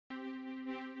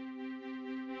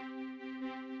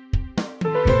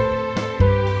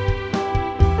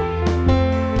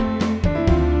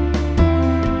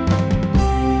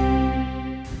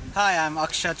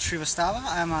Akshat Srivastava.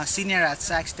 I'm a senior at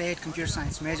Sac State, computer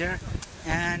science major,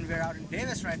 and we're out in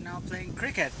Davis right now playing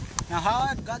cricket. Now, how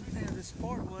I got into this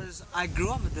sport was I grew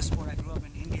up with this sport. I grew up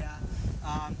in India.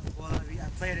 I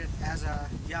played it as a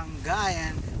young guy,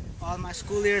 and all my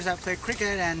school years I played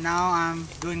cricket, and now I'm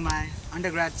doing my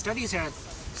undergrad studies here at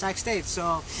Sac State.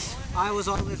 So I was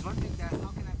always wondering that how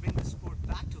can I bring this sport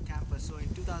back to campus. So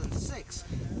in 2006,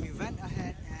 we went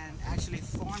ahead and actually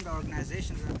formed an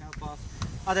organization with the help of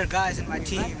other guys in my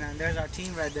team, and there's our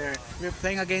team right there. We're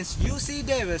playing against UC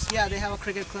Davis. Yeah, they have a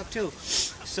cricket club too.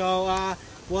 So,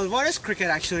 well, what is cricket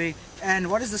actually, and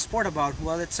what is the sport about?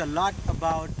 Well, it's a lot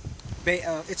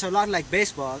like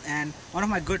baseball, and one of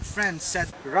my good friends said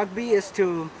rugby is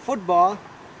to football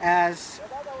as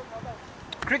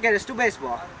cricket is to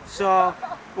baseball. So,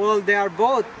 well, they are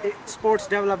both sports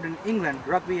developed in England,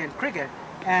 rugby and cricket,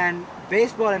 and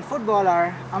baseball and football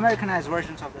are Americanized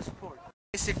versions of the sport.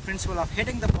 Basic principle of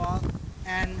hitting the ball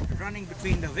and running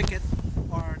between the wicket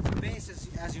or the base,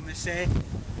 as you may say,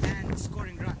 and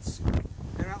scoring runs.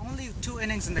 There are only 2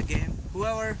 innings in the game.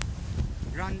 Whoever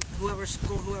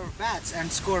bats and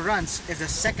score runs, if the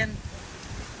second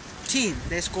team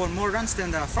they score more runs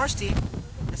than the first team,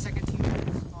 the second team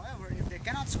wins. However, if they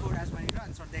cannot score as many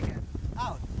runs or they get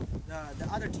out, the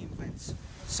other team wins.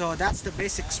 So that's the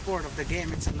basic sport of the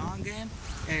game. It's a long game.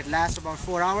 It lasts about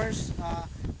 4 hours.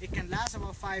 It can last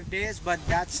about 5 days, but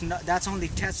that's only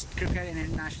test cricket in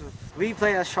international. We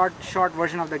play a short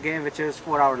version of the game, which is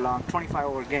 4 hour long,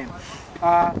 25-over game.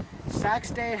 Sac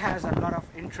State has a lot of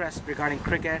interest regarding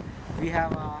cricket. We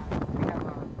have a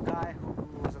guy who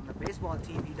was on the baseball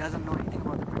team. He doesn't know anything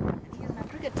about the cricket, and he's on a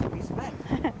cricket team. He's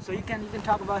Ben. So you can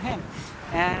talk about him.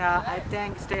 And I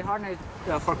thank State Hornet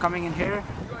for coming in here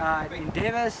in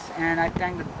Davis, and I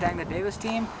thank the Davis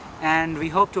team, and we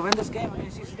hope to win this game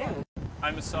against UC Davis.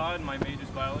 I'm Assad, my major is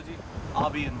biology.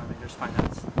 Abhi, and my major is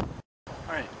finance.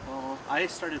 Alright, well, I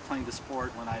started playing the sport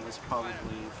when I was probably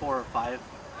 4 or 5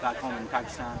 back home in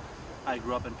Pakistan. I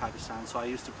grew up in Pakistan, so I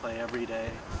used to play every day.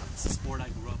 It's a sport I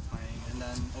grew up playing. And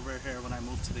then over here, when I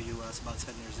moved to the US about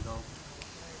 10 years ago,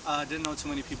 didn't know too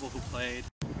many people who played.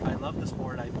 I love the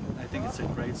sport. I think it's a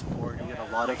great sport. You get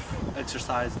a lot of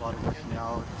exercise, a lot of working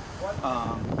out.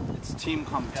 It's team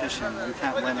competition. You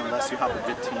can't win unless you have a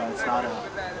good team. It's not a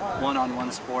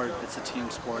one-on-one sport. It's a team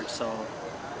sport. So,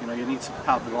 you know, you need to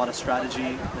have a lot of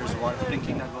strategy. There's a lot of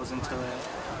thinking that goes into it.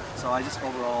 So I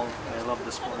love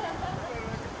the sport.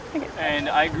 And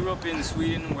I grew up in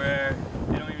Sweden where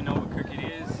they don't even know what cricket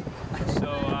is. So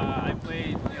I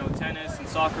played, tennis and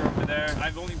soccer over there.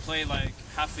 I've only played like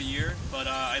half a year, but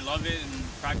I love it and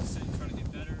practice it